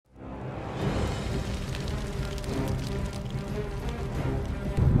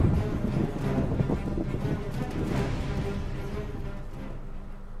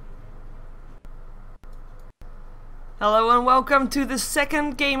Hello and welcome to the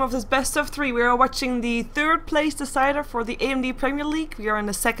second game of this best of 3. We are watching the third place decider for the AMD Premier League. We are in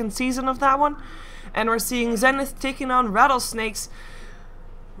the second season of that one. And we're seeing Zenith taking on Rattlesnakes.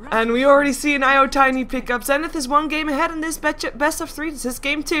 And we already see an IO Tiny pick up. Zenith is one game ahead in this best of 3. This is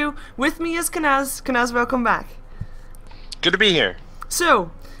game 2. With me is Kanaz. Kanaz, welcome back. Good to be here. So,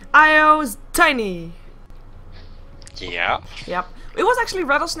 IO's Tiny. Yeah. Yep. It was actually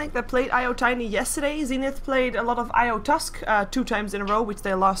Rattlesnake that played IO Tiny yesterday. Zenith played a lot of IO Tusk 2 times in a row, which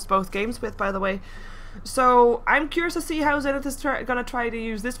they lost both games with, by the way. So I'm curious to see how Zenith is gonna try to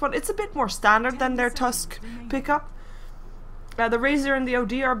use this one. It's a bit more standard than their Tusk pickup. The Razor and the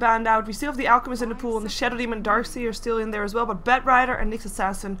OD are banned out. We still have the Alchemist in the pool, and the Shadow Demon Darkseer are still in there as well. But Bed Rider and Nyx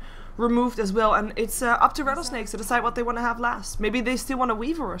Assassin removed as well. And it's up to Rattlesnakes to decide what they want to have last. Maybe they still want a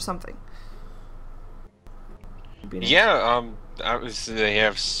Weaver or something. Yeah, obviously they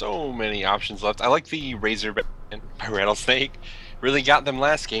have so many options left. I like the Razor by Rattlesnake. Really got them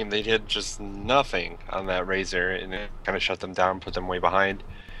last game. They did just nothing on that Razor, and it kind of shut them down, put them way behind.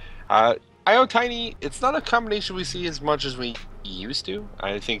 IO Tiny, it's not a combination we see as much as we used to.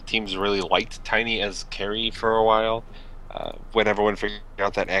 I think teams really liked Tiny as carry for a while. When everyone figured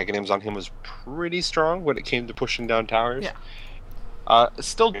out that Aghanims on him was pretty strong when it came to pushing down towers. Yeah.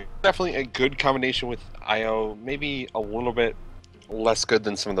 Still definitely a good combination with IO, maybe a little bit less good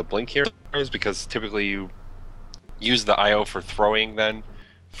than some of the Blink heroes, because typically you use the IO for throwing then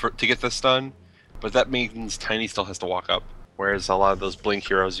to get the stun, but that means Tiny still has to walk up, whereas a lot of those Blink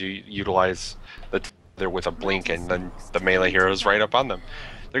heroes you utilize they're with a Blink and then the melee heroes right up on them.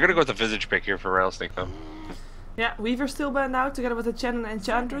 They're gonna go with the Visage pick here for Rattlesnake though. Yeah, Weaver still banned out together with the Chen and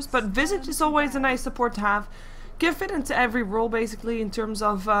Enchantress, but Visage is always a nice support to have. Give it into every role basically in terms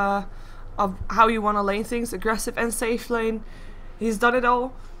of how you want to lane things, aggressive and safe lane. He's done it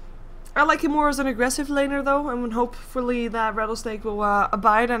all. I like him more as an aggressive laner though, and hopefully that Rattlesnake will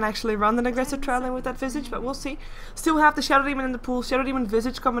abide and actually run an aggressive trial lane with that Visage, but we'll see. Still have the Shadow Demon in the pool. Shadow Demon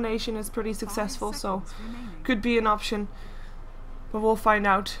Visage combination is pretty successful, so could be an option. But we'll find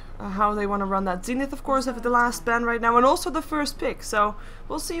out how they want to run that. Zenith, of course, have the last ban right now, and also the first pick. So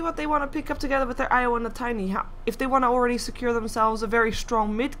we'll see what they want to pick up together with their IO and the Tiny. If they want to already secure themselves a very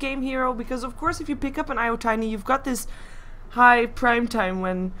strong mid-game hero, because of course if you pick up an IO Tiny, you've got this high prime time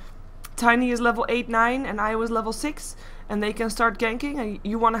when Tiny is level 8, 9, and IO is level 6, and they can start ganking, and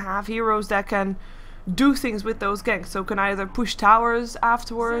you want to have heroes that can do things with those ganks, so can either push towers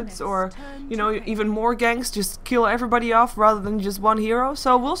afterwards or, you know, even more ganks, just kill everybody off rather than just one hero.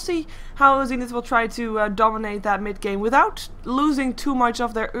 So we'll see how Zenith will try to dominate that mid game without losing too much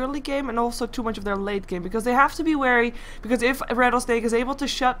of their early game and also too much of their late game, because they have to be wary, because if Rattlesnake is able to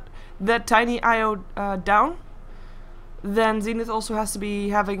shut that Tiny IO down, then Zenith also has to be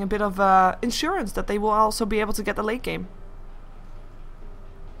having a bit of insurance that they will also be able to get the late game.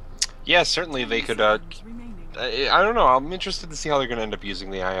 Yeah, certainly they could, I don't know, I'm interested to see how they're going to end up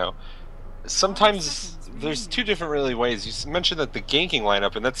using the IO. Sometimes there's two different really ways. You mentioned that the ganking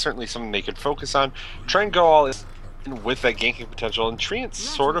lineup, and that's certainly something they could focus on. Try and go all in with that ganking potential, and Treant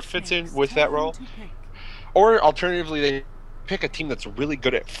sort of fits in with that role. Or alternatively, they pick a team that's really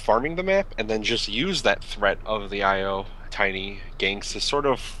good at farming the map, and then just use that threat of the IO Tiny ganks to sort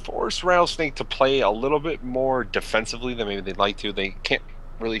of force Rattlesnake to play a little bit more defensively than maybe they'd like to. They can't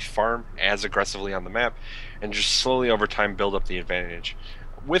really farm as aggressively on the map, and just slowly over time build up the advantage.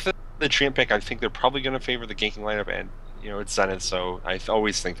 With the Treant pick, I think they're probably going to favor the ganking lineup, and you know, it's Zenith, so I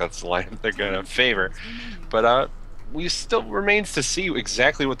always think that's the lineup they're going to favor. But we still remains to see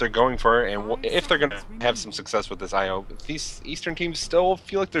exactly what they're going for, and if they're going to have some success with this IO. These Eastern teams still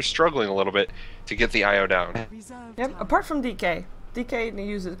feel like they're struggling a little bit to get the IO down. Yep, apart from DK. DK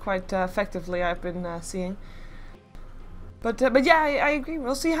uses it quite effectively, I've been seeing. But yeah, I agree.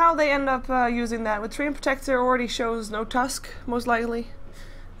 We'll see how they end up using that. With Treant Protector already shows no Tusk, most likely.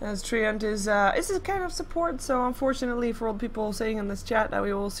 As Treant is a kind of support, so unfortunately for all the people saying in this chat that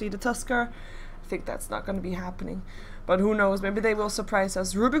we will see the Tusker, I think that's not going to be happening. But who knows, maybe they will surprise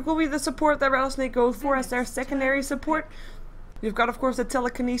us. Rubik will be the support that Rattlesnake goes for as their secondary support. You've got, of course, the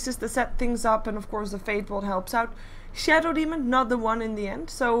Telekinesis to set things up, and of course the Fate Bolt helps out. Shadow Demon, not the one in the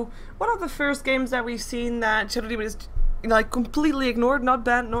end. So one of the first games that we've seen that Shadow Demon is like completely ignored, not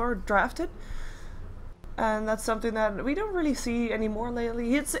banned nor drafted, and that's something that we don't really see anymore lately.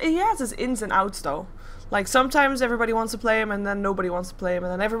 He has his ins and outs though. Like sometimes everybody wants to play him, and then nobody wants to play him,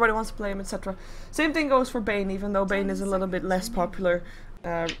 and then everybody wants to play him, etc. Same thing goes for Bane, even though Bane is a little bit less popular,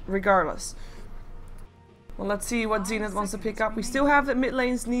 regardless. Well, let's see what Zenith wants to pick up. We still have the mid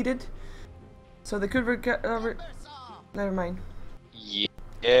lanes needed, so they could never mind. Yeah.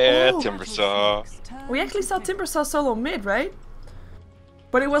 Yeah, Oh. Timbersaw. We actually saw Timbersaw solo mid, right?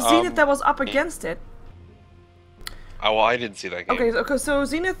 But it was Zenith Um, that was up against it. Oh, well, I didn't see that game. Okay, so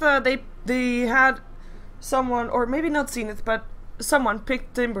Zenith, they had someone, or maybe not Zenith, but someone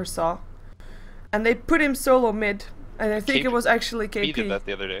picked Timbersaw, and they put him solo mid, and I think it was actually KP. KP did that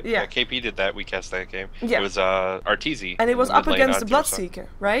the other day. Yeah. KP did that. We cast that game. Yeah. It was Arteezy. And it was in the up mid lane against the on Bloodseeker,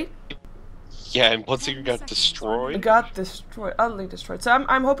 right? Yeah, and Bloodseeker got destroyed. Got destroyed, utterly destroyed. So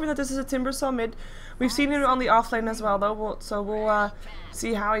I'm hoping that this is a Timbersaw mid. We've seen him on the offlane as well, though. So we'll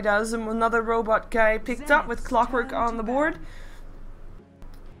see how he does. And another robot guy picked up with Clockwork on the board.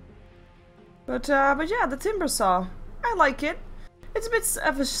 But yeah, the Timbersaw, I like it. It's a bit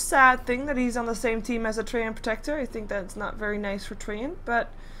of a sad thing that he's on the same team as a Treant Protector. I think that's not very nice for Treant,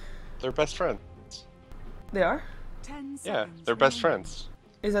 but they're best friends. They are? Yeah, they're best friends.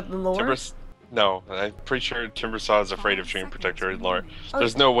 Is that the lore? No, I'm pretty sure Timbersaw is afraid of Treant Protector in lore.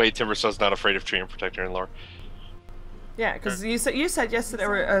 There's no way Timbersaw's not afraid of Treant Protector in lore. Yeah, because you said yesterday,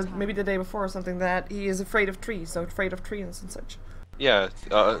 or maybe the day before or something, that he is afraid of trees, so afraid of trees and such. Yeah,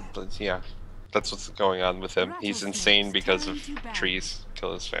 yeah. That's what's going on with him. He's insane because of trees.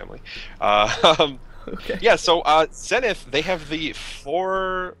 Kill his family. Okay. Yeah, so Zenith, they have the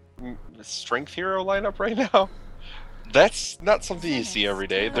 4 strength hero lineup right now. That's not something you see every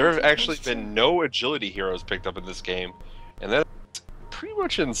day. There have actually been no agility heroes picked up in this game, and that's pretty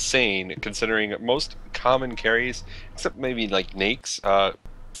much insane considering most common carries, except maybe like Nakes,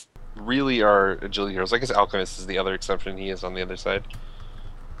 really are agility heroes. I guess Alchemist is the other exception. He is on the other side.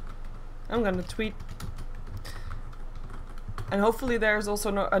 I'm gonna tweet. And hopefully there's also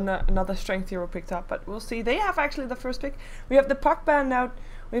another strength hero picked up, but we'll see. They have actually the first pick. We have the Puck band out.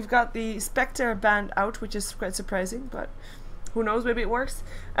 We've got the Spectre band out, which is quite surprising, but who knows, maybe it works.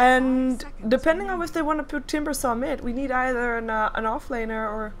 And depending on if they want to put Timbersaw mid, we need either an offlaner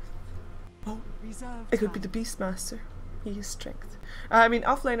or... Oh, it could be the Beastmaster. He is strength. I mean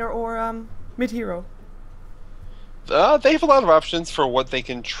offlaner or mid hero. They have a lot of options for what they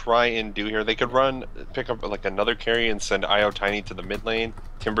can try and do here. They could pick up like another carry and send IO Tiny to the mid lane,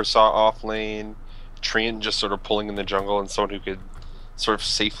 Timbersaw off lane, Treant just sort of pulling in the jungle, and someone who could sort of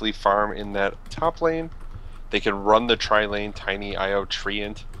safely farm in that top lane. They could run the tri-lane, Tiny, IO,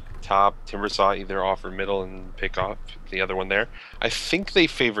 Treant, top, Timbersaw either off or middle and pick up the other one there. I think they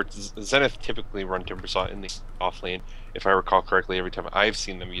favored Zenith typically run Timbersaw in the off lane, if I recall correctly, every time I've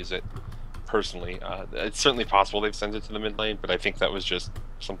seen them use it. Personally, it's certainly possible they've sent it to the mid lane, but I think that was just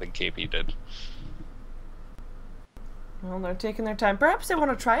something KP did. Well, they're taking their time. Perhaps they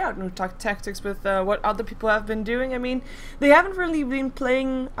want to try out new tactics with what other people have been doing. I mean, they haven't really been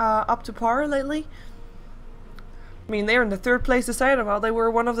playing up to par lately. I mean, they're in the 3rd place decided. Well, they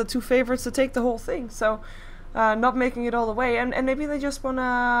were one of the 2 favorites to take the whole thing, so not making it all the way. And maybe they just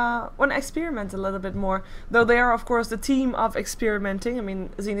wanna experiment a little bit more. Though they are, of course, the team of experimenting. I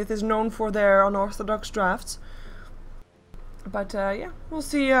mean, Zenith is known for their unorthodox drafts. But yeah, we'll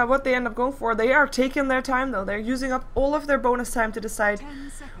see what they end up going for. They are taking their time, though. They're using up all of their bonus time to decide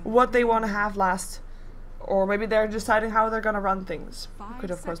what they want to have last. Or maybe they're deciding how they're going to run things.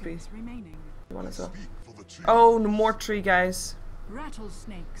 Could, of course, be one as well. Oh, no more tree guys.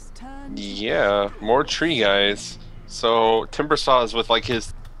 Rattlesnake's turn. Yeah, more tree guys. So Timbersaw is with like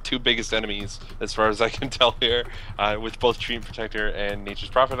his 2 biggest enemies, as far as I can tell here, with both Treant Protector and Nature's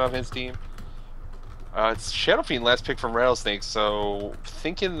Prophet on his team. It's Shadow Fiend, last pick from Rattlesnake, so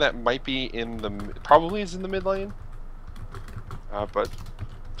thinking that might be in the probably is in the mid lane. But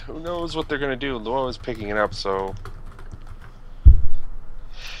who knows what they're gonna do? Luo is picking it up, so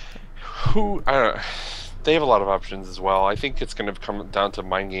I don't know. They have a lot of options as well. I think it's going to come down to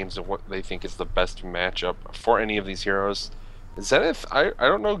mind games and what they think is the best matchup for any of these heroes. Zenith, I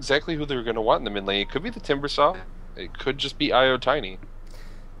don't know exactly who they're going to want in the mid lane. It could be the Timbersaw. It could just be IO Tiny.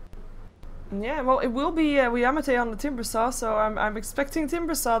 Yeah, well, it will be Yamate on the Timbersaw, so I'm expecting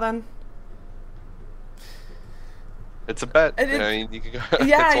Timbersaw then. It's a bet. I mean, you can go.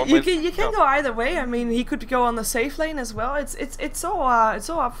 Yeah, you can go either way. I mean, he could go on the safe lane as well. It's all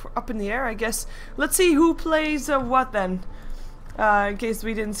up in the air, I guess. Let's see who plays what then. In case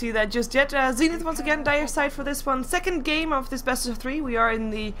we didn't see that just yet. Zenith once again, dire side for this one. 2nd game of this best of 3. We are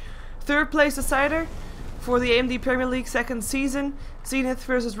in the 3rd place decider for the AMD Premier League 2nd season. Zenith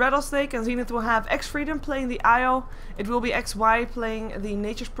versus Rattlesnake, and Zenith will have X Freedom playing the IO. It will be XY playing the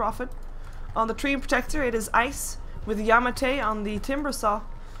Nature's Prophet. On the Treant Protector, it is Ice with Yamate on the Timbersaw.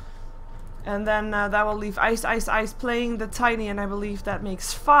 And then that will leave Ice playing the Tiny, and I believe that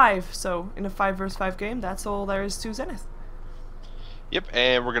makes 5. So in a 5 versus 5 game, that's all there is to Zenith. Yep,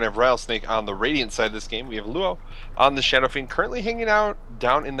 and we're going to have Rattlesnake on the Radiant side of this game. We have Luo on the Shadow Fiend, currently hanging out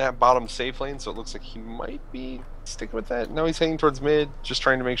down in that bottom safe lane, so it looks like he might be sticking with that. Now he's hanging towards mid, just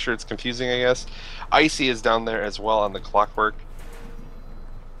trying to make sure it's confusing, I guess. Icy is down there as well on the Clockwork.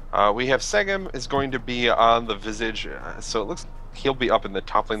 We have Segum is going to be on the Visage, so it looks like he'll be up in the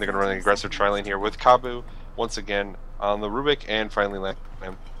top lane. They're going to run an aggressive tri-lane here with Kabu once again on the Rubik, and finally Lamb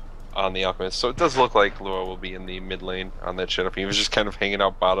on the Alchemist. So it does look like Luo will be in the mid lane on that Shadow Fiend. He was just kind of hanging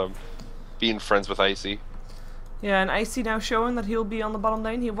out bottom, being friends with Icy. Yeah, and Icy now showing that he'll be on the bottom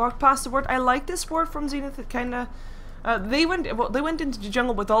lane. He walked past the ward. I like this ward from Zenith. It kind of... they went into the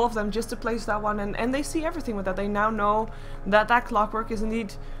jungle with all of them just to place that one, and they see everything with that. They now know that that Clockwork is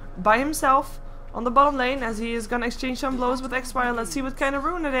indeed by himself on the bottom lane, as he is going to exchange some blows with X-Fire. Let's see what kind of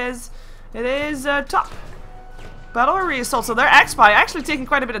rune it is. It is top. Battle Array Assault, so they're X-Spy actually taking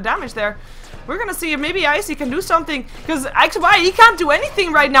quite a bit of damage there. We're gonna see if maybe Icy can do something, because X-Spy, he can't do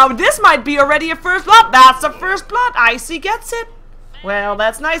anything right now. This might be already a first blood. That's the first blood. Icy gets it. Well,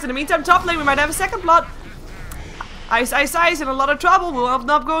 that's nice. In the meantime, top lane, we might have a second blood. Ice in a lot of trouble. We'll end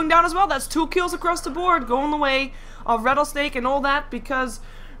up going down as well. That's 2 kills across the board, going the way of Rattlesnake and all that, because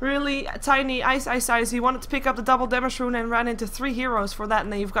really tiny Ice, he wanted to pick up the double damage rune and ran into 3 heroes for that.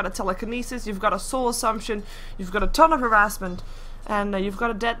 And then you've got a telekinesis, you've got a soul assumption, you've got a ton of harassment, and you've got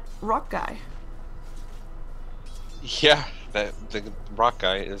a dead rock guy. Yeah, the rock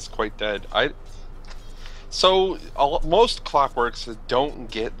guy is quite dead. Most Clockworks don't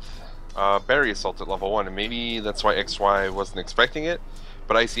get Barrier Assault at level 1, and maybe that's why XY wasn't expecting it.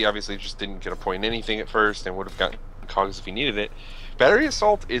 But Icy obviously just didn't get a point in anything at first, and would have gotten cogs if he needed it. Battery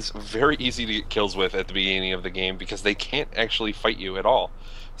Assault is very easy to get kills with at the beginning of the game because they can't actually fight you at all.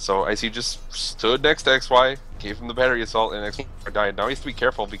 So Icy just stood next to XY, gave him the Battery Assault, and XY died. Now he has to be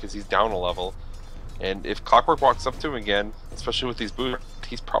careful because he's down a level. And if Clockwork walks up to him again, especially with these boots,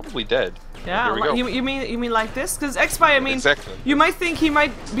 he's probably dead. Yeah, you mean like this? Because X-Spy, I mean, exactly. You might think he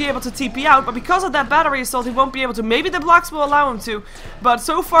might be able to TP out, but because of that Battery Assault, he won't be able to. Maybe the blocks will allow him to, but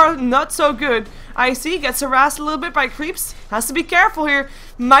so far, not so good. Icy gets harassed a little bit by creeps. Has to be careful here.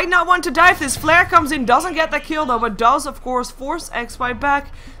 Might not want to die if this flare comes in. Doesn't get that kill though, but does, of course, force X-Spy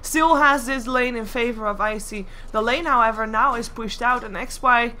back. Still has this lane in favor of Icy. The lane, however, now is pushed out, and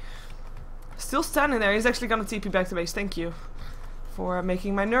X-Spy still standing there. He's actually going to TP back to base. Thank you for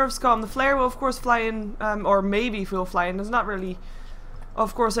making my nerves calm. The flare will of course fly in, or maybe will fly in. It's not really,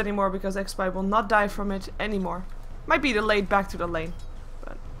 of course, anymore because X-Spy will not die from it anymore. Might be delayed back to the lane,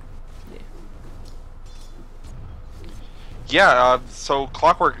 but yeah. Yeah, so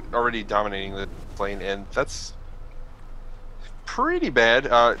Clockwork already dominating the lane, and that's pretty bad.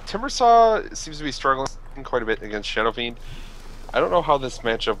 Timbersaw seems to be struggling quite a bit against Shadow Fiend. I don't know how this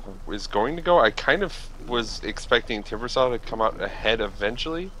matchup is going to go. I kind of was expecting Timbersaw to come out ahead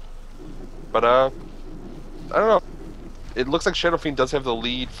eventually, but I don't know. It looks like Shadow Fiend does have the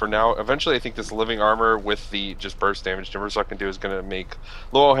lead for now. Eventually, I think this living armor with the just burst damage Timbersaw can do is going to make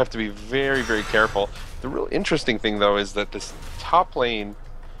Luo have to be very, very careful. The real interesting thing, though, is that this top lane,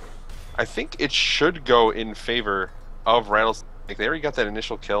 I think it should go in favor of Rattlesnake. They already got that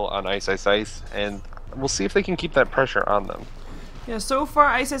initial kill on Ice, and we'll see if they can keep that pressure on them. Yeah, so far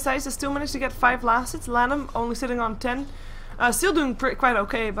Ice has still managed to get 5 last hits. Lanham only sitting on 10. Still doing quite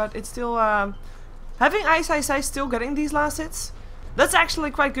okay, but it's still... having Ice still getting these last hits, that's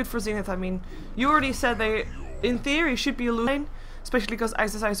actually quite good for Zenith. I mean, you already said they, in theory, should be a lane, especially because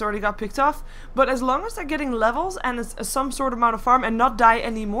Ice already got picked off. But as long as they're getting levels and some sort of amount of farm and not die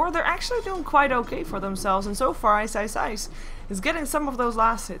anymore, they're actually doing quite okay for themselves. And so far, Ice is getting some of those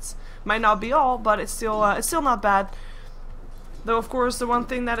last hits. Might not be all, but it's still not bad. Though, of course, the one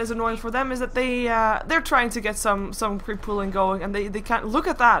thing that is annoying for them is that they're trying to get some creep pooling going, and they can't. Look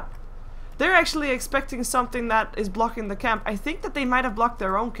at that. They're actually expecting something that is blocking the camp. I think that they might have blocked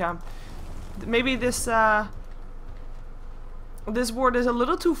their own camp. Maybe this this ward is a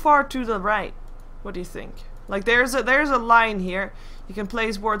little too far to the right. What do you think? Like there's a line here. You can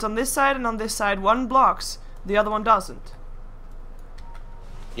place wards on this side and on this side. One blocks, the other one doesn't.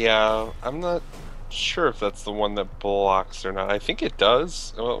 Yeah, I'm not sure if that's the one that blocks or not. I think it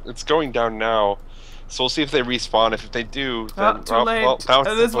does. Well, it's going down now. So we'll see if they respawn. If they do, then too late. Well,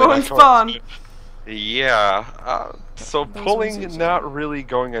 this won't spawn. Yeah. So pulling not really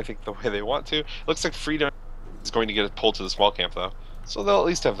going, I think, the way they want to. Looks like Freedom is going to get pulled to the small camp though, so they'll at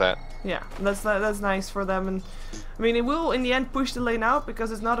least have that. Yeah, that's nice for them. And I mean, it will in the end push the lane out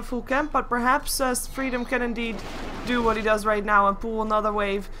because it's not a full camp. But perhaps Freedom can indeed do what he does right now and pull another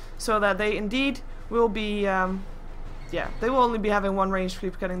wave, so that they indeed will be yeah, they will only be having one range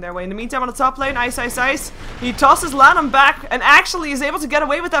creep getting their way. In the meantime, on the top lane, Ice, Ice, Ice, he tosses Lanham back and actually is able to get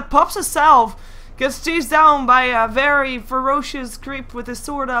away with that. Pops a salve, gets chased down by a very ferocious creep with his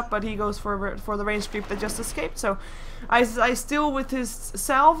sword up, but he goes for the range creep that just escaped. So Ice still with his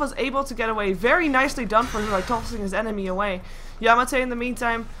salve was able to get away. Very nicely done for him by tossing his enemy away. Yamate in the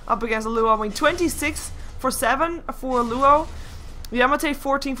meantime up against Luo. I mean 26 for 7 for Luo. Yamate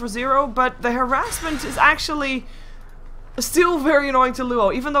 14 for 0, but the harassment is actually still very annoying to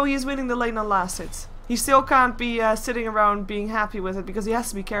Luo, even though he is winning the lane on last hits. He still can't be sitting around being happy with it because he has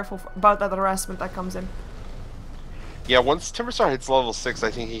to be careful about that harassment that comes in. Yeah, once Timbersaw hits level 6,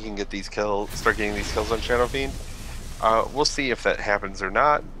 I think he can get these kills, start getting these kills on Shadow Fiend. We'll see if that happens or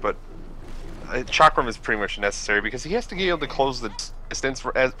not, but Chakram is pretty much necessary because he has to be able to close the distance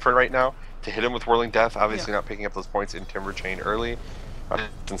for right now to hit him with Whirling Death. Obviously, not picking up those points in Timber Chain early,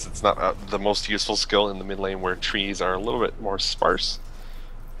 since it's not the most useful skill in the mid lane where trees are a little bit more sparse.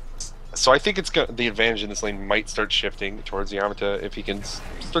 So I think it's the advantage in this lane might start shifting towards Yamata if he can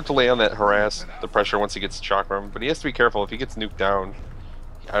start to lay on that harass, the pressure once he gets Chakram. But he has to be careful. If he gets nuked down,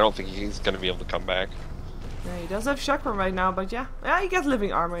 I don't think he's going to be able to come back. Yeah, he does have Chakram right now, but yeah, he gets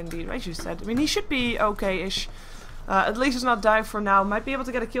living armor indeed, right? You said. I mean, he should be okay-ish. At least he's not dying for now. Might be able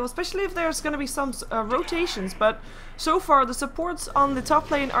to get a kill, especially if there's going to be some rotations. But so far, the supports on the top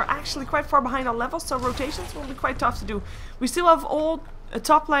lane are actually quite far behind on levels, so rotations will be quite tough to do. We still have all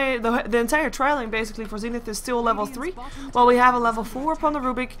top lane, the entire tri lane basically for Zenith is still level 3. While we have a level 4 upon the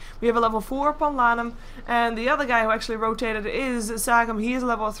Rubik, we have a level 4 upon Lanham, and the other guy who actually rotated is Sagam. He is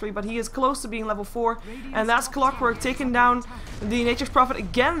level 3, but he is close to being level 4, and that's Clockwork taking down the Nature's Prophet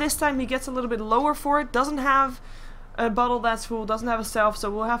again. This time he gets a little bit lower for it, doesn't have a bottle that's full, doesn't have a self, so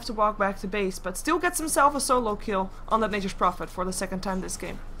we'll have to walk back to base, but still gets himself a solo kill on that Nature's Prophet for the second time this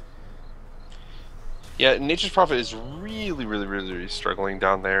game. Yeah, Nature's Prophet is really struggling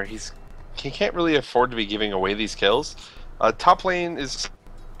down there. He can't really afford to be giving away these kills. Top lane is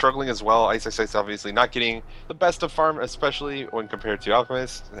struggling as well. Ice Ice Ice obviously not getting the best of farm, especially when compared to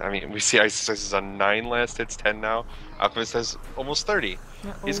Alchemist. I mean, we see Ice Ice is on 9 last hits, 10 now. Alchemist has almost 30.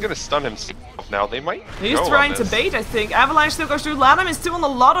 He's gonna stun himself now. They might. He's trying to bait, I think. Avalanche still goes through. Lanham is still in a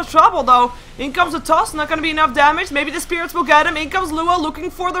lot of trouble, though. In comes a toss, not gonna be enough damage. Maybe the spirits will get him. In comes Luo looking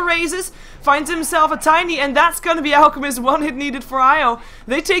for the raises. Finds himself a tiny, and that's gonna be Alchemist. 1 hit needed for Io.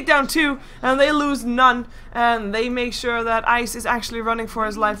 They take down 2, and they lose none. And they make sure that Ice is actually running for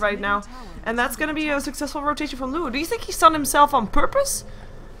his life right now. And that's gonna be a successful rotation from Luo. Do you think he stunned himself on purpose?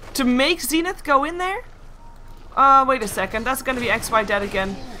 To make Zenith go in there? Wait a second, that's gonna be XY dead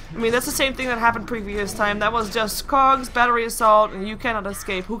again. I mean, that's the same thing that happened previous time. That was just cogs, battery assault, and you cannot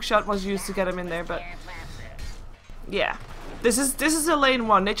escape. Hookshot was used to get him in there, but yeah. This is a lane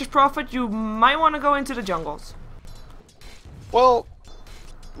 1. Nature's Prophet, you might want to go into the jungles. Well,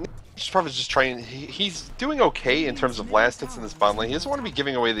 Nature's Prophet's just trying. He's doing okay in terms of last hits in this bottom lane. He doesn't want to be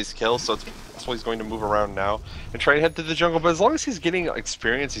giving away these kills, so that's why he's going to move around now and try to head to the jungle. But as long as he's getting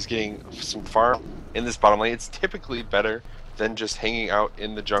experience, he's getting some farm in this bottom lane, it's typically better than just hanging out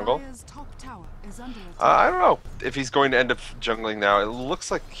in the jungle. I don't know if he's going to end up jungling now. It looks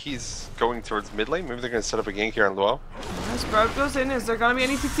like he's going towards mid lane. Maybe they're going to set up a gank here on Luo. Sprout goes in. Is there going to be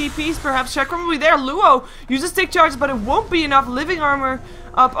any TPs? Perhaps Chakram will be there. Luo uses stick charges, but it won't be enough. Living armor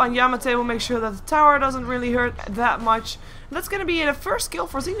up on Yamate will make sure that the tower doesn't really hurt that much. And that's going to be the first kill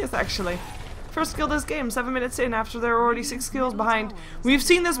for Zenith, actually. First kill this game, 7 minutes in, after they're already 6 kills behind. We've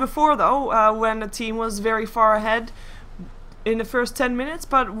seen this before, though, when the team was very far ahead in the first 10 minutes,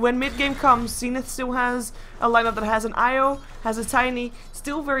 but when mid-game comes, Zenith still has a lineup that has an Io, has a Tiny,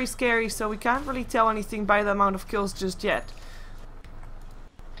 still very scary, so we can't really tell anything by the amount of kills just yet.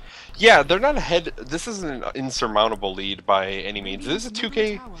 Yeah, they're not ahead. This isn't an insurmountable lead by any means. This is a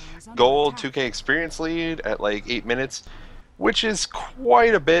 2k gold, 2k experience lead at like 8 minutes, which is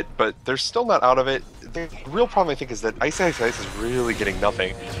quite a bit, but they're still not out of it. The real problem, I think, is that Ice Ice Ice is really getting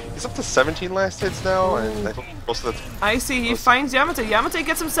nothing. He's up to 17 last hits now, and I think most of that's... I see, he finds Yamate. Yamate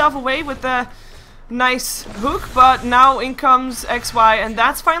gets himself away with the nice hook, but now in comes XY, and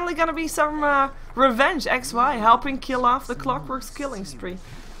that's finally gonna be some revenge. XY helping kill off the Clockwork's killing spree.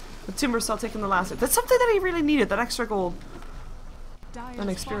 The Timbersaw taking the last hit. That's something that he really needed, that extra gold and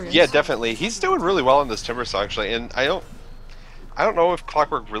experience. Yeah, definitely. He's doing really well in this Timbersaw, actually, and I don't know if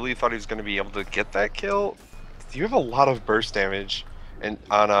Clockwork really thought he was going to be able to get that kill. You have a lot of burst damage and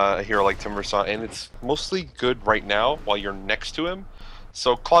on a hero like Timbersaw, and it's mostly good right now while you're next to him.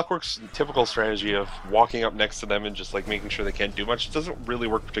 So Clockwork's typical strategy of walking up next to them and just like making sure they can't do much doesn't really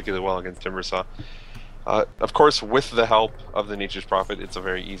work particularly well against Timbersaw. Of course, with the help of the Nature's Prophet, it's a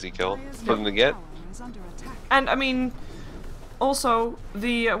very easy kill for them to get. And I mean, also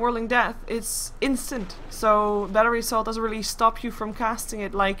the Whirling Death, it's instant, so Battery Assault doesn't really stop you from casting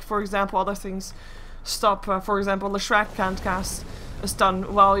it like, for example, other things stop. For example, Leshrac can't cast a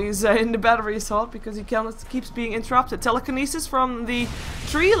stun while he's in the Battery Assault because he keeps being interrupted. Telekinesis from the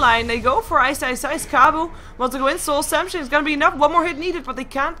tree line, they go for Ice Ice Ice. Kabu wants to go in, Soul Ascension is gonna be enough, one more hit needed, but they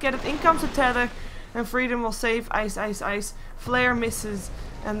can't get it. In comes the Tether, and Freedom will save Ice Ice Ice. Flare misses,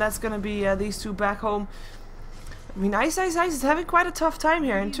 and that's gonna be these two back home. I mean, Ice Ice Ice is having quite a tough time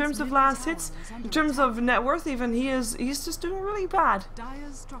here in terms of last hits, in terms of net worth even. He's just doing really bad.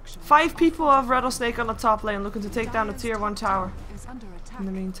 5 people of Rattlesnake on the top lane looking to take down the tier 1 tower in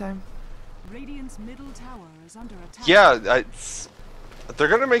the meantime. Yeah, they're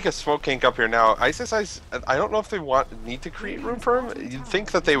gonna make a smoke gank up here now. Ice Ice Ice, I don't know if they need to create room for him. You'd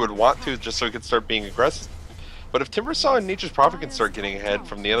think that they would want to just so he could start being aggressive. But if Timbersaw and Nature's Prophet can start getting ahead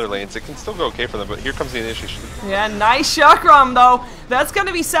from the other lanes, it can still go okay for them, but here comes the initiation. Yeah, nice chakram though. That's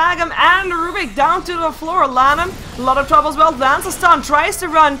gonna be Sagam and Rubik down to the floor. Lanham, a lot of trouble as well. Lands a stun, tries to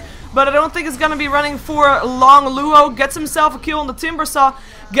run, but I don't think it's gonna be running for long. Luo gets himself a kill on the Timbersaw,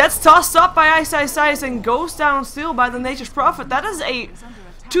 gets tossed up by Ice Ice Ice and goes down still by the Nature's Prophet. That is a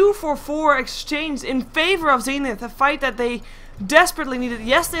 2-for-4 exchange in favor of Zenith, a fight that they desperately needed.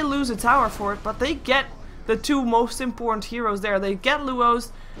 Yes, they lose a tower for it, but they get the 2 most important heroes there. They get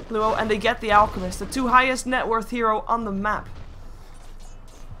Luo and they get the Alchemist, the 2 highest net worth hero on the map.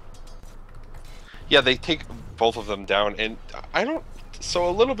 Yeah, they take both of them down, and so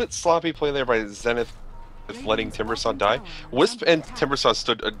a little bit sloppy play there by Zenith with letting Timbersaw die. Wisp and Timbersaw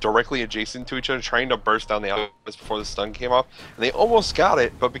stood directly adjacent to each other, trying to burst down the Alchemist before the stun came off, and they almost got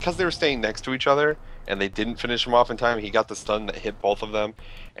it, but because they were staying next to each other and they didn't finish him off in time, he got the stun that hit both of them,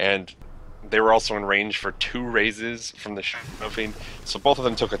 and they were also in range for 2 raises from the Shadow Fiend, so both of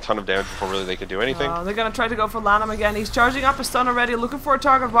them took a ton of damage before really they could do anything. They're gonna try to go for Lanham again. He's charging up a stun already, looking for a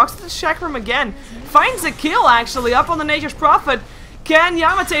target. Walks to the Chakram again. Finds a kill actually up on the Nature's Prophet. Can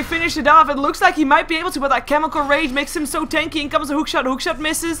Yamate finish it off? It looks like he might be able to, but that Chemical Rage makes him so tanky. In comes a hookshot. Hookshot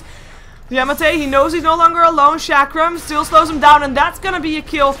misses. Yamate, he knows he's no longer alone. Chakram still slows him down, and that's gonna be a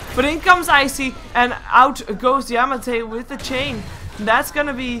kill. But in comes Icy, and out goes Yamate with the chain. That's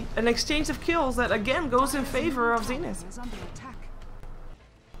gonna be an exchange of kills that again goes in favor of Zenith.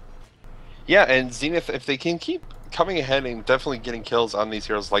 Yeah, and Zenith, if they can keep coming ahead and definitely getting kills on these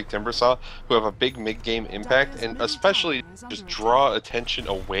heroes like Timbersaw, who have a big mid-game impact, and especially just draw attention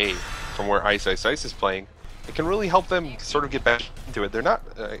away from where Ice Ice Ice is playing, it can really help them sort of get back into it. They're not,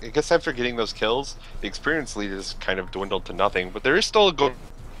 I guess after getting those kills, the experience lead is kind of dwindled to nothing, but there is still a good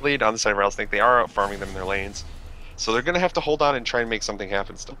lead on the side of Rattlesnake. They are out farming them in their lanes. So they're going to have to hold on and try and make something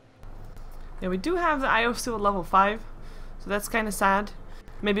happen still. Yeah, we do have the IO still at level 5, so that's kind of sad.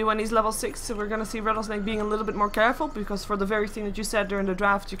 Maybe when he's level 6, so we're going to see Rattlesnake being a little bit more careful, because for the very thing that you said during the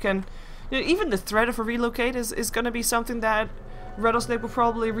draft, you can... even the threat of a relocate is going to be something that Rattlesnake will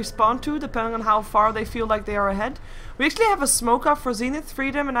probably respond to, depending on how far they feel like they are ahead. We actually have a smoke up for Zenith,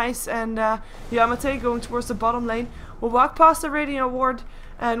 Freedom and Ice and Yamate going towards the bottom lane. We'll walk past the Radiant Ward,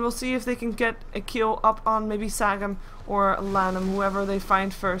 and we'll see if they can get a kill up on maybe Sagam or Lanham, whoever they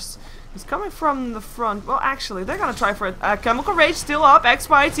find first. He's coming from the front. Well, actually, they're gonna try for it. Chemical Rage still up.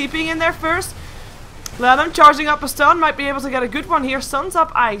 XY TPing in there first. Lanham charging up a stun. Might be able to get a good one here. Sun's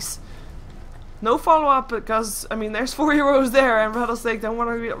up Ice. No follow-up because, I mean, there's 4 heroes there and Rattlesnake don't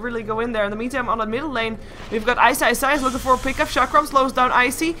want to really go in there. In the meantime, on the middle lane, we've got Ice Ice Ice looking for a pickup. Chakram slows down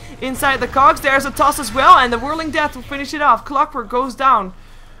Icy. Inside the cogs, there's a toss as well, and the Whirling Death will finish it off. Clockwork goes down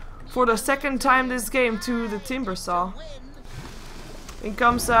for the 2nd time this game to the Timbersaw. In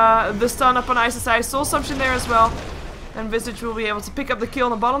comes the stun up on Ice Ice Ice. Soul Assumption there as well. And Visage will be able to pick up the kill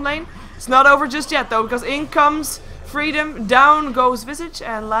on the bottom lane. It's not over just yet though, because in comes Freedom, down goes Visage,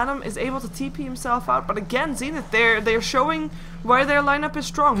 and Lanham is able to TP himself out. But again, Zenith, they're showing why their lineup is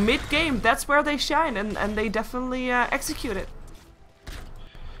strong. Mid-game, that's where they shine, and they definitely execute it.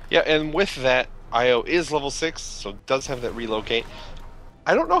 Yeah, and with that, IO is level 6, so does have that relocate.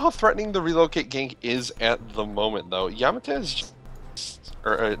 I don't know how threatening the relocate gank is at the moment, though. Yamate is just...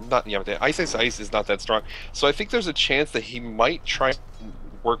 or not Yamate, Ice Ice Ice is not that strong. So I think there's a chance that he might try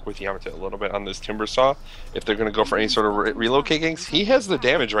work with Yamate a little bit on this Timbersaw if they're going to go for any sort of relocate ganks. He has the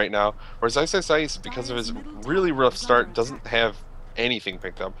damage right now, whereas Ice Ice Ice, because of his really rough start, doesn't have anything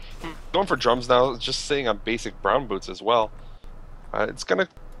picked up. Going for drums now, just sitting on basic brown boots as well. It's going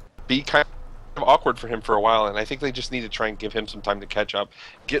to be kind of awkward for him for a while, and I think they just need to try and give him some time to catch up,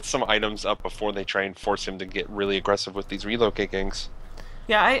 get some items up before they try and force him to get really aggressive with these relocate ganks.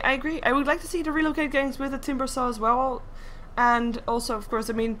 Yeah, I agree. I would like to see the relocate ganks with the Timbersaw as well. And also, of course,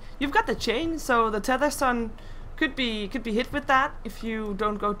 I mean, you've got the chain, so the Tether Stun could be hit with that if you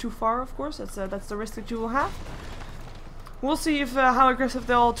don't go too far. Of course, that's the risk that you will have. We'll see if how aggressive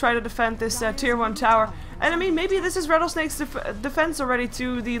they'll try to defend this tier 1 tower. And I mean, maybe this is Rattlesnake's defense already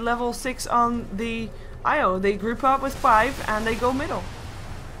to the level 6 on the IO. They group up with 5 and they go middle.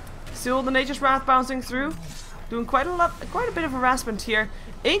 Still the Nature's Wrath bouncing through, doing quite a bit of harassment here.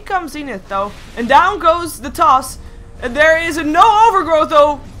 In comes Zenith though, and down goes the toss. And there is no overgrowth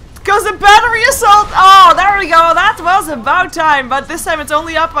though, because the battery assault. Oh, there we go. That was about time, but this time it's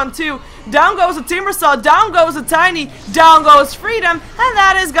only up on 2. Down goes a timber saw, down goes a tiny, down goes freedom, and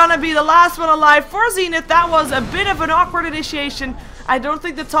that is gonna be the last one alive for Zenith. That was a bit of an awkward initiation. I don't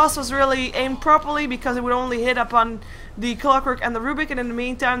think the toss was really aimed properly because it would only hit upon the Clockwork and the Rubik, and in the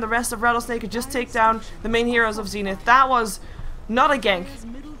meantime the rest of Rattlesnake could just take down the main heroes of Zenith. That was not a gank.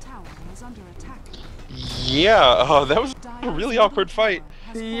 Yeah, that was a really awkward fight.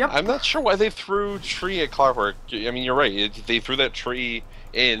 Yep. I'm not sure why they threw tree at Clockwork. I mean, you're right. They threw that tree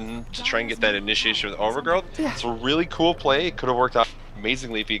in to try and get that initiation with overgrowth. Yeah. It's a really cool play. It could have worked out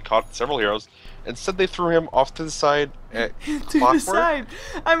amazingly if he caught several heroes. Instead, they threw him off to the side at To Clockwork. the side.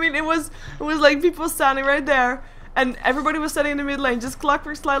 I mean, it was like people standing right there, and everybody was standing in the mid lane, just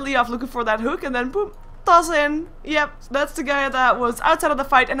Clockwork slightly off, looking for that hook, and then boom, toss in. Yep, that's the guy that was outside of the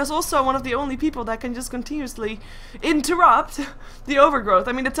fight, and is also one of the only people that can just continuously interrupt the overgrowth.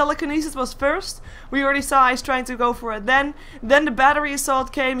 I mean, the telekinesis was first. We already saw Ice trying to go for it. Then the battery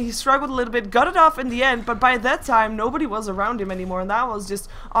assault came. He struggled a little bit, got it off in the end, but by that time nobody was around him anymore, and that was just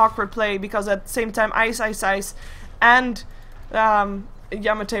awkward play because at the same time Ice, and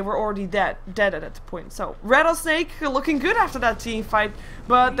Yamate were already dead at that point. So Rattlesnake looking good after that team fight,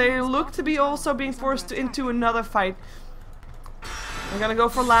 but they look to be also being forced into another fight. We're gonna go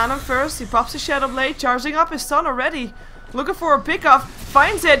for Lanham first. He pops his Shadow Blade, charging up his stun already. Looking for a pickoff,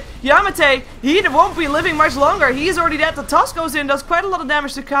 finds it. Yamate, he won't be living much longer. He's already dead. The toss goes in, does quite a lot of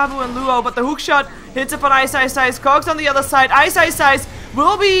damage to Kabu and Luo, but the hook shot hits upon Ice. Cogs on the other side. Ice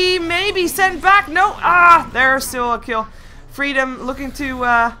will be maybe sent back. No, there's still a kill. Freedom looking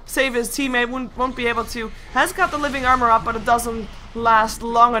to save his teammate, won't be able to. Has got the living armor up, but it doesn't last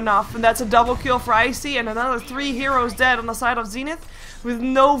long enough. And that's a double kill for Icy, and another 3 heroes dead on the side of Zenith, with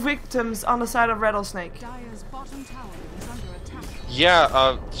no victims on the side of Rattlesnake.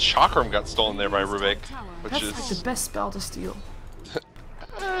 Yeah, Chakram got stolen there by Rubik, which That's is like the best spell to steal.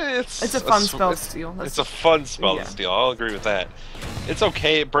 it's a fun spell to steal. It's a fun spell yeah. to steal. I'll agree with that. It's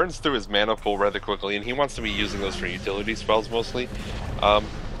okay. It burns through his mana pool rather quickly, and he wants to be using those for utility spells mostly. I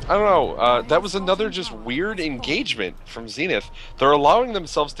don't know. That was another just weird engagement from Zenith. They're allowing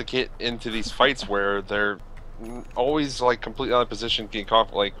themselves to get into these fights where they're always like completely out of position, getting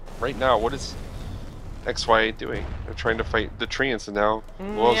caught. Like right now, what is XY doing? They're trying to fight the treants, and now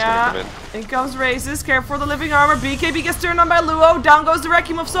Luo's gonna come in. In comes Raises, care for the living armor. BKB gets turned on by Luo. Down goes the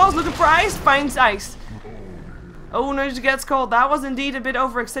Requiem of Souls, looking for Ice, finds Ice. Oh, no, gets cold. That was indeed a bit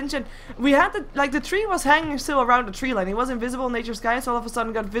overextension. We had the tree was hanging still around the tree line. He was invisible in Nature's Sky, so all of a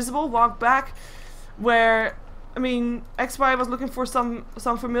sudden got visible, walked back, where, I mean, XY was looking for some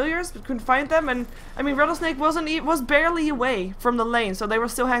familiars, but couldn't find them, and, I mean, Rattlesnake was barely away from the lane, so they were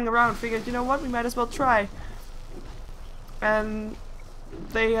still hanging around, figured, you know what, we might as well try. And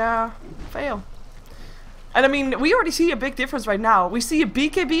they, fail. And, I mean, we already see a big difference right now. We see a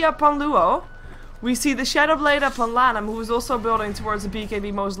BKB up on Luo. We see the Shadow Blade up on Lanham, who is also building towards the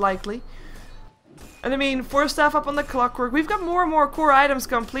BKB most likely. And I mean, 4 staff up on the Clockwork. We've got more and more core items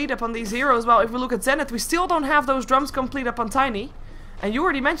complete up on these heroes. Well, if we look at Zenith, we still don't have those drums complete up on Tiny. And you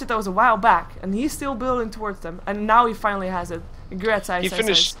already mentioned those a while back. And he's still building towards them. And now he finally has it. Congrats,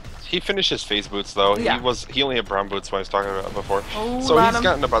 Ice. He finished his phase boots though. Yeah. He only had brown boots when I was talking about before. Oh, so Lanham. he's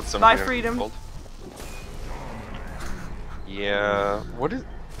gotten about some. Bye, Freedom. Gold. Yeah. What is?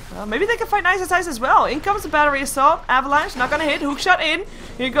 Maybe they can fight Ice as well. In comes the battery assault. Avalanche, not gonna hit. Hookshot in.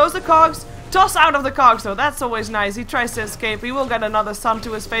 Here goes the Cogs. Toss out of the Cogs though. That's always nice. He tries to escape. He will get another stun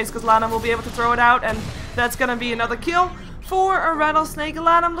to his face because Lanham will be able to throw it out. And that's gonna be another kill for a Rattlesnake.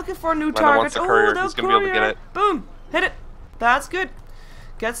 Lanham looking for a new target. Oh, he's gonna be able to get it. Boom. Hit it. That's good.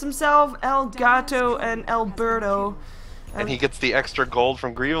 Gets himself El Gato and Alberto. And he gets the extra gold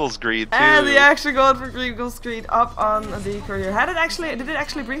from Greevil's Greed too. And the extra gold for Greevil's Greed up on the courier. Did it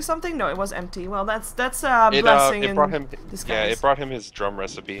actually bring something? No, it was empty. Well, that's a blessing in disguise. Yeah, it brought him his drum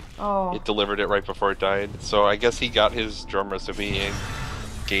recipe. Oh. It delivered it right before it died. So I guess he got his drum recipe and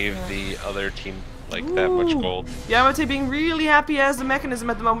gave the other team like that much gold. Yamate being really happy as the mechanism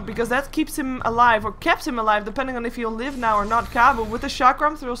at the moment because that keeps him alive, or kept him alive, depending on if he'll live now or not. Kabu with the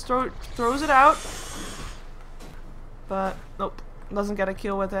chakram throws it out. But nope, doesn't get a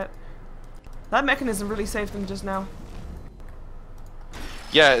kill with it. That mechanism really saved them just now.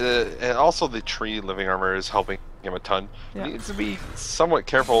 Yeah, and also the tree living armor is helping him a ton. Yeah. He needs to be somewhat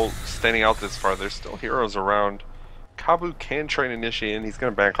careful standing out this far. There's still heroes around. Kabu can try and initiate, and he's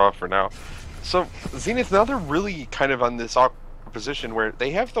going to back off for now. So Zenith, now they're really kind of on this awkward position where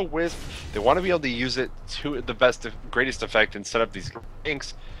they have the Wisp. They want to be able to use it to the greatest effect and set up these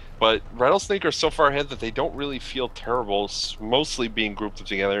ganks. But Rattlesnake are so far ahead that they don't really feel terrible, mostly being grouped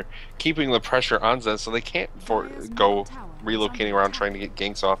together, keeping the pressure on Zen, so they can't go relocating around trying to get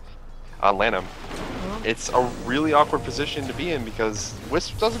ganks off on Lanham. It's a really awkward position to be in because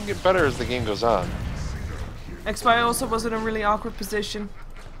Wisp doesn't get better as the game goes on. XY also was in a really awkward position.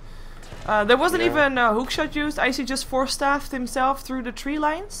 There wasn't even a hookshot used. Icy just force-staffed himself through the tree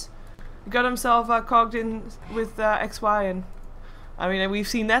lines. He got himself cogged in with XY, and I mean, we've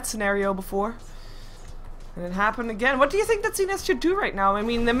seen that scenario before. And it happened again. What do you think that Zenith should do right now? I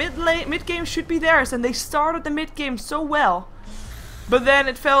mean, the mid game should be theirs, and they started the mid game so well. But then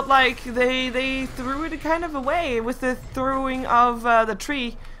it felt like they threw it kind of away with the throwing of the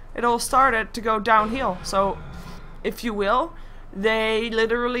tree. It all started to go downhill. So, if you will, they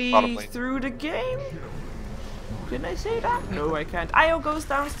literally threw the game. Can I say that? No, I can't. IO goes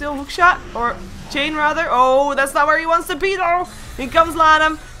down still. Hookshot. Or chain, rather. Oh, that's not where he wants to be, though. Here comes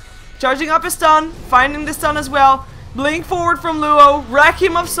Lanham. Charging up his stun. Finding the stun as well. Blink forward from Luo. Rack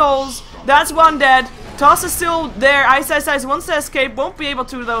him of souls. That's one dead. Toss is still there. Ice wants to escape. Won't be able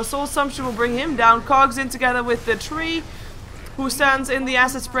to, though. Soul Assumption will bring him down. Cogs in together with the tree, who stands in the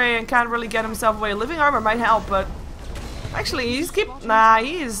acid spray and can't really get himself away. Living armor might help, but actually, he is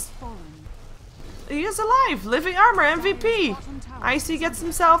alive. Living armor MVP. Icy gets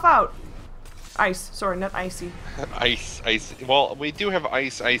himself out. Ice, sorry, not Icy. Ice. Well, we do have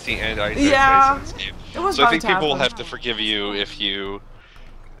Icy, and Ice in this game. So I think people will have to forgive you if you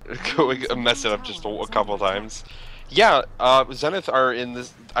mess it up just a couple times. Yeah, Zenith are in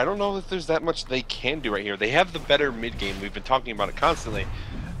this. I don't know if there's that much they can do right here. They have the better mid game. We've been talking about it constantly,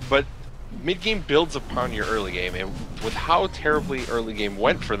 but mid game builds upon your early game, and with how terribly early game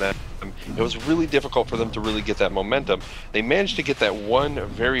went for them, it was really difficult for them to really get that momentum. They managed to get that one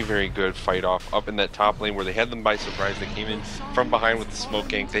very, very good fight off up in that top lane where they had them by surprise. They came in from behind with the smoke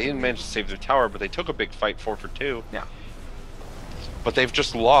gank. They didn't manage to save their tower, but they took a big fight 4 for 2. Yeah. But they've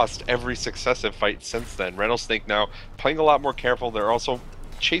just lost every successive fight since then. Rattlesnake now playing a lot more careful. They're also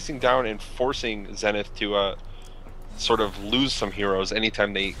chasing down and forcing Zenith to sort of lose some heroes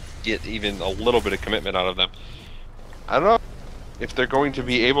anytime they get even a little bit of commitment out of them. I don't know if they're going to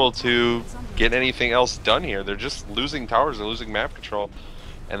be able to get anything else done here. They're just losing towers, they're losing map control,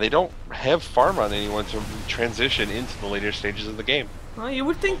 and they don't have farm on anyone to transition into the later stages of the game. Well, you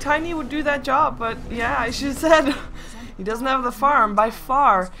would think Tiny would do that job, but yeah, I should have said he doesn't have the farm by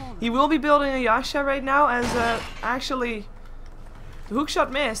far. He will be building a Yasha right now as actually the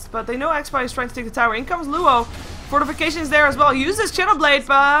hookshot missed, but they know XY is trying to take the tower. In comes Luo. Fortifications there as well. Uses Channel Blade,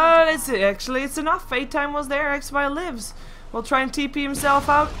 but it's enough. Fate time was there. XY lives. Will try and TP himself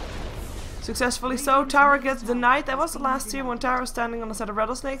out. Successfully so. Tower gets denied. That was the last tier 1 tower standing on the side of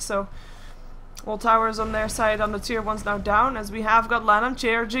Rattlesnake, so all towers on their side on the tier 1's now down, as we have got Lanham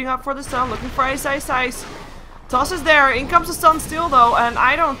charging up for the stun, looking for Ice. Toss is there. In comes the stun still, though, and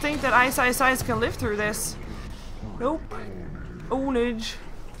I don't think that Ice can live through this. Nope. Ownage.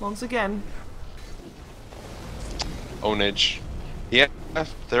 Once again. Ownage. Yeah,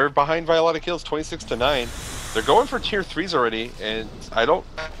 they're behind by a lot of kills, 26-9. They're going for tier 3s already, and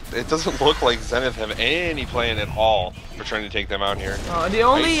it doesn't look like Zenith have any plan at all for trying to take them out here. The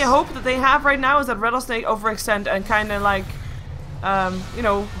only hope that they have right now is that Rattlesnake overextend and kind of like, you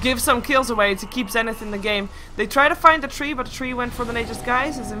know, give some kills away to keep Zenith in the game. They try to find the tree, but the tree went for the Nature's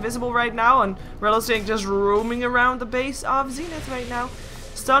Guise. It's invisible right now, and Rattlesnake just roaming around the base of Zenith right now.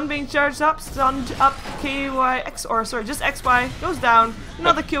 Stun being charged up, stunned up, just XY goes down.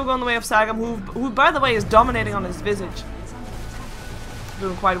 Another kill going the way of Sagam, who by the way is dominating on his Visage.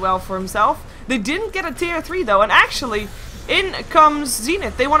 Doing quite well for himself. They didn't get a tier 3 though, and actually, in comes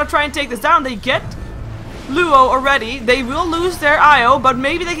Zenith. They want to try and take this down. They get Luo already. They will lose their IO, but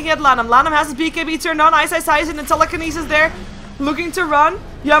maybe they can get Lanham. Lanham has his BKB turned on. Ice and the telekinesis there. Looking to run.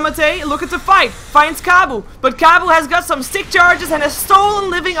 Yamate looking to fight. Finds Kabu. But Kabu has got some stick charges and has stolen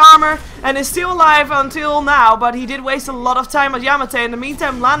living armor and is still alive until now. But he did waste a lot of time at Yamate. In the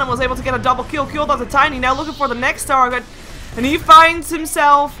meantime, Lanham was able to get a double kill. Killed off the Tiny. Now looking for the next target. And he finds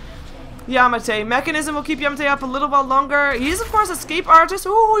himself Yamate. Mechanism will keep Yamate up a little while longer. He is, of course, escape artist.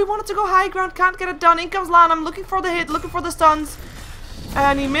 Ooh, he wanted to go high ground. Can't get it done. In comes Lanham. Looking for the hit. Looking for the stuns.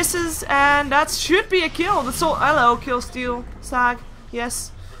 And he misses, and that should be a kill. The soul. Hello, kill steal. Sag.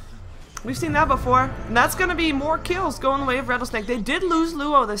 Yes. We've seen that before. And that's gonna be more kills going away with Rattlesnake. They did lose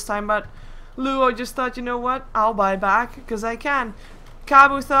Luo this time, but Luo just thought, you know what? I'll buy back, because I can.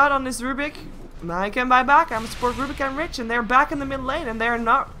 Kabu thought on this Rubik, I can buy back. I'm a support Rubik, I'm rich. And they're back in the mid lane, and they're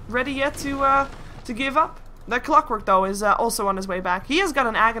not ready yet to give up. That Clockwork, though, is also on his way back. He has got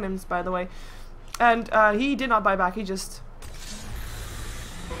an Aghanims, by the way. And he did not buy back, he just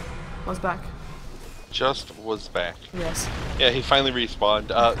was back. Just was back. Yes. Yeah, he finally respawned.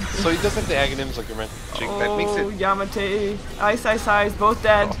 So he does have the Aghanims, like you're mentioning. That makes it... Yamate, Ice, both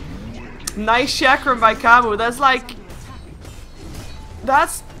dead. Oh. Nice chakram by Kabu. That's like...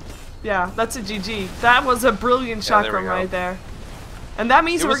 Yeah, that's a GG. That was a brilliant chakram right there. And that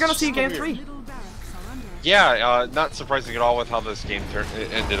means we're going to see game 3. Yeah, not surprising at all with how this game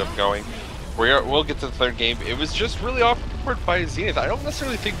ended up going. We'll get to the third game. It was just really awkward by Zenith. I don't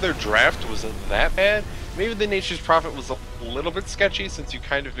necessarily think their draft was that bad. Maybe the Nature's Prophet was a little bit sketchy, since you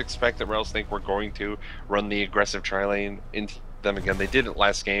kind of expect that Rattlesnake were going to run the aggressive tri-lane into them again. They did it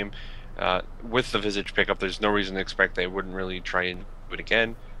last game. With the Visage pickup, there's no reason to expect they wouldn't really try and do it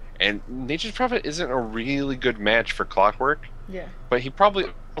again. And Nature's Prophet isn't a really good match for Clockwork. Yeah. But he probably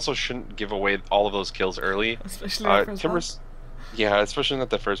also shouldn't give away all of those kills early. Especially not first blood. Yeah, especially not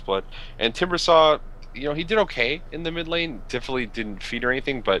the first blood. And Timbersaw, you know, he did okay in the mid lane. Definitely didn't feed or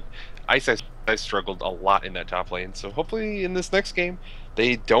anything, but Ice struggled a lot in that top lane. So hopefully in this next game,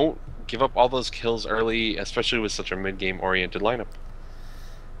 they don't give up all those kills early, especially with such a mid-game oriented lineup.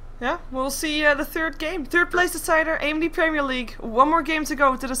 Yeah, we'll see the third game. Third place decider, AMD Premier League. One more game to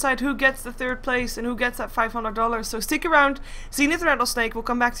go to decide who gets the third place and who gets that $500. So stick around. Zenith Rattlesnake will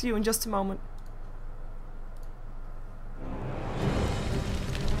come back to you in just a moment.